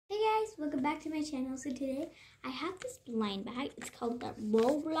welcome back to my channel. So today I have this blind bag. It's called the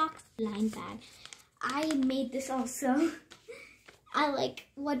Roblox blind bag. I made this also.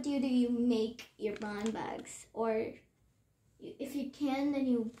 What do you make your blind bags? Or if you can, then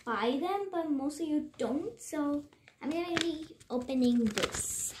you buy them, but mostly you don't. So I'm gonna be opening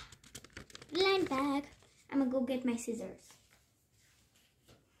this blind bag. I'm gonna go get my scissors.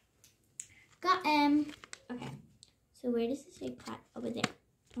 Got okay. So where does it say cut? Over there.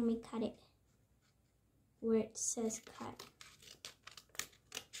 Let me cut it. Where it says cut.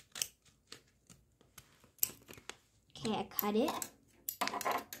 Okay, I cut it.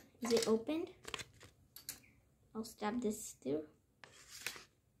 Is it opened? I'll stab this through.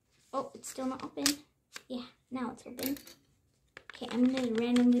 Oh, it's still not open. Yeah, now it's open. Okay, I'm gonna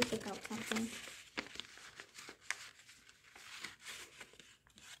randomly pick out something.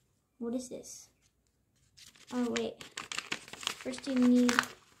 What is this? Oh, wait. First you need...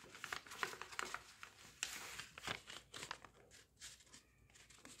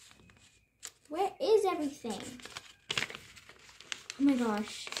 Where is everything? Oh my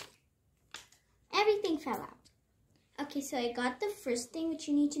gosh. Everything fell out. Okay, so I got the first thing which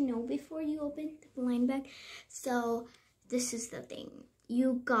you need to know before you open the blind bag. So this is the thing.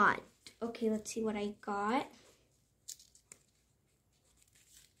 You got... Okay, let's see what I got.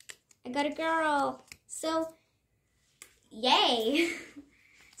 I got a girl. So... Yay!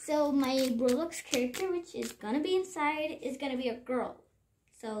 So my Roblox character, which is gonna be inside, is gonna be a girl.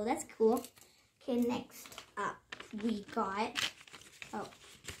 So that's cool. Okay, next up we got,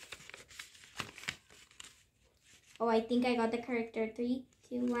 oh, I think I got the character. 3,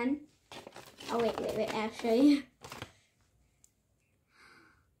 2, 1. Oh, wait, actually.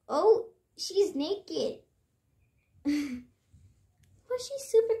 Oh, she's naked. Oh, she's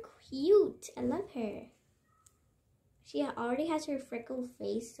super cute. I love her. She already has her freckled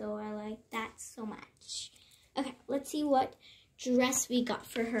face, so I like that so much. Okay, let's see what dress we got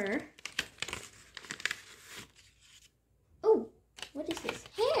for her. Oh, what is this?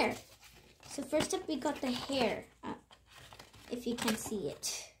 Hair. So first up, we got the hair. If you can see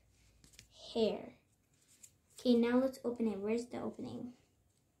it. Hair. Okay, now let's open it. Where's the opening?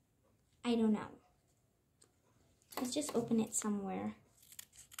 I don't know. Let's just open it somewhere.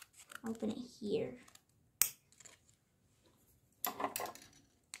 I'll open it here.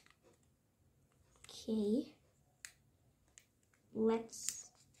 Okay,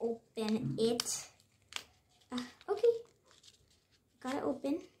 let's open it. Okay, got it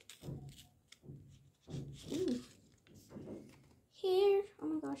open. Ooh. Hair. Oh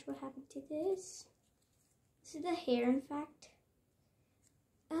my gosh, what happened to this? This is the hair, in fact.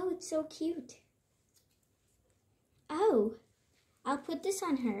 Oh, it's so cute. Oh, I'll put this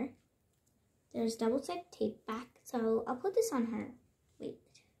on her. There's double-sided tape back, so I'll put this on her. Wait.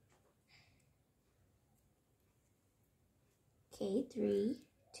 Okay, 3,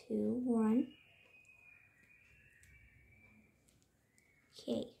 2, 1.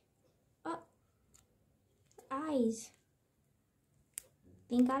 Okay. Oh, eyes.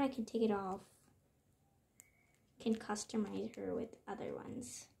 Thank God I can take it off. Can customize her with other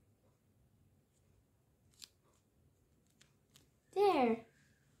ones. There.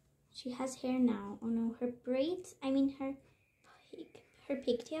 She has hair now. Oh no, her braids, her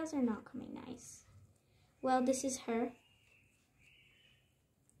pigtails are not coming nice. Well, this is her.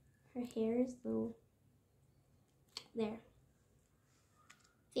 Her hair is little. There.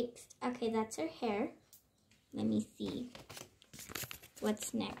 Fixed. Okay, that's her hair. Let me see.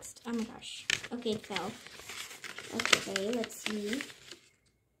 What's next? Oh my gosh. Okay, it fell. Okay, let's see.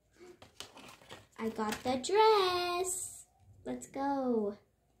 I got the dress. Let's go.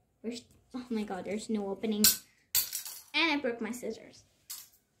 Oh my god, there's no opening. And I broke my scissors.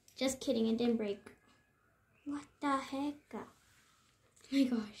 Just kidding, it didn't break. What the heck? Oh my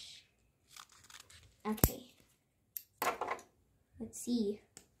gosh. Okay. Let's see.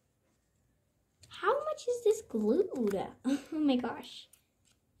 How much is this glued? Oh my gosh.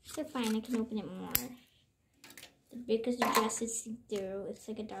 So fine, I can open it more. Because the dress is see-through, it's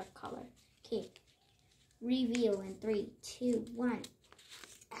like a dark color. Okay. Reveal in 3, 2, 1.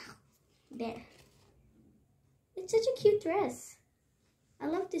 Ow. There. It's such a cute dress. I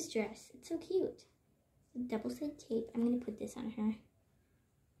love this dress. It's so cute. Double-sided tape. I'm going to put this on her.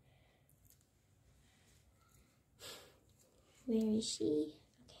 Where is she?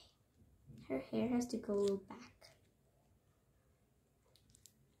 Okay. Her hair has to go back.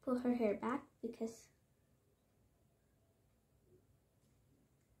 Pull her hair back because...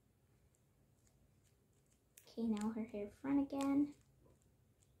 Okay, now her hair front again.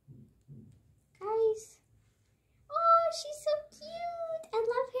 Guys. Oh, she's so cute. I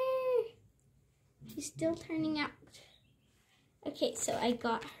love her. She's still turning out. Okay, so I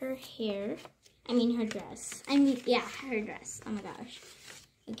got her hair. I mean her dress. Yeah, her dress. Oh my gosh.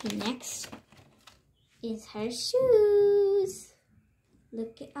 Okay, next is her shoes.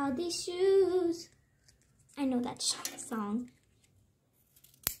 Look at all these shoes. I know that song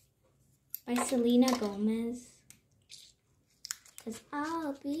by Selena Gomez. Cause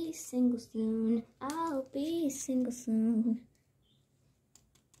I'll be single soon. I'll be single soon.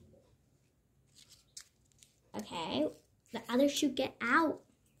 Okay, the other shoe, get out.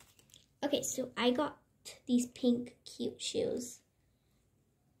 Okay, so I got these pink cute shoes.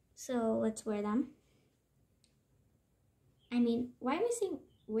 So let's wear them. I mean, why am I saying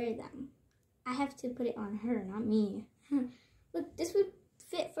wear them? I have to put it on her, not me. Look, this would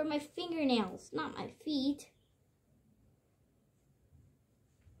fit for my fingernails, not my feet.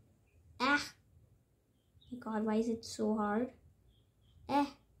 Ah. My God, why is it so hard?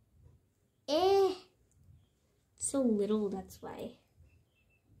 It's so little, that's why.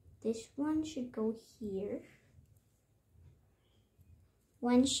 This one should go here.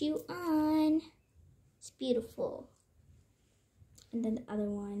 One shoe on. It's beautiful. And then the other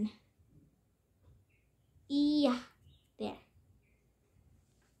one. Yeah, there.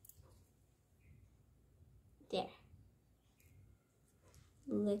 There.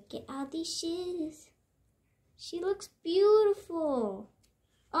 Look at all these shoes. She looks beautiful.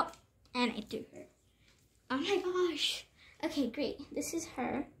 Oh, and I threw her. Oh my gosh. Okay, great. This is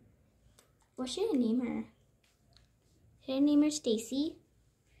her. What should I name her? Should I name her Stacy?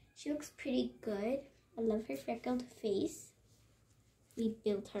 She looks pretty good. I love her freckled face. We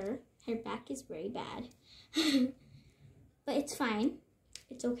built her. Her back is very bad. But it's fine.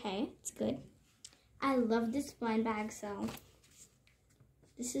 It's okay. It's good. I love this blind bag, so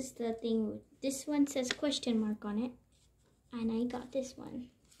this is the thing. This one says question mark on it. And I got this one.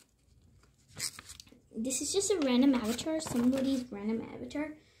 This is just a random avatar. Somebody's random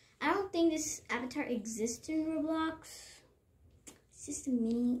avatar. I don't think this avatar exists in Roblox. It's just a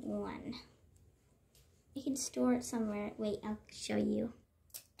mini one. You can store it somewhere. Wait, I'll show you.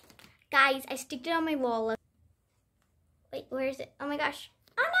 Guys, I sticked it on my wall. Wait, where is it? Oh my gosh.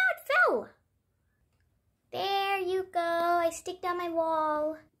 Oh no, it fell. There you go. I sticked on my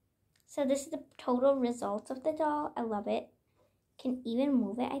wall. So this is the total result of the doll. I love it. Can even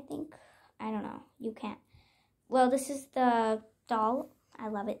move it, I think. I don't know. You can't. Well, this is the doll. I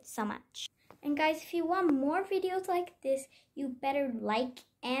love it so much. And guys, if you want more videos like this, you better like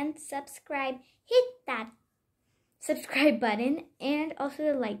and subscribe. Hit that subscribe button and also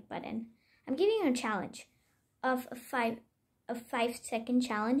the like button. I'm giving you a challenge of a 5-second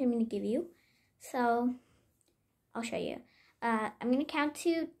challenge I'm going to give you. So I'll show you. I'm going to count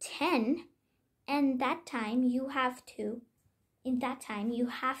to 10, and that time you have to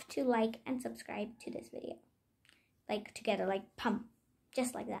like and subscribe to this video. Like together, like pump,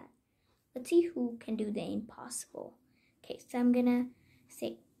 just like that. Let's see who can do the impossible. Okay, so I'm gonna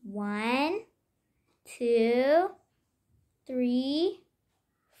say 1, 2, 3,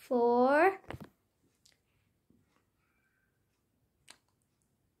 4,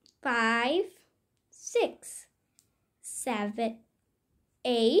 5, 6, 7,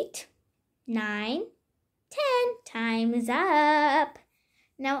 8, 9, 10. Time is up.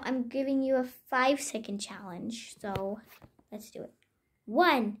 Now I'm giving you a 5-second challenge. So let's do it.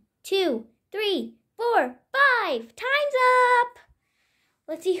 1, 2, 3, 4, 5. Time's up.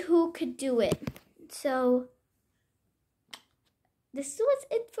 Let's see who could do it. So this was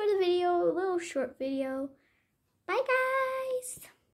it for the video. A little short video. Bye guys.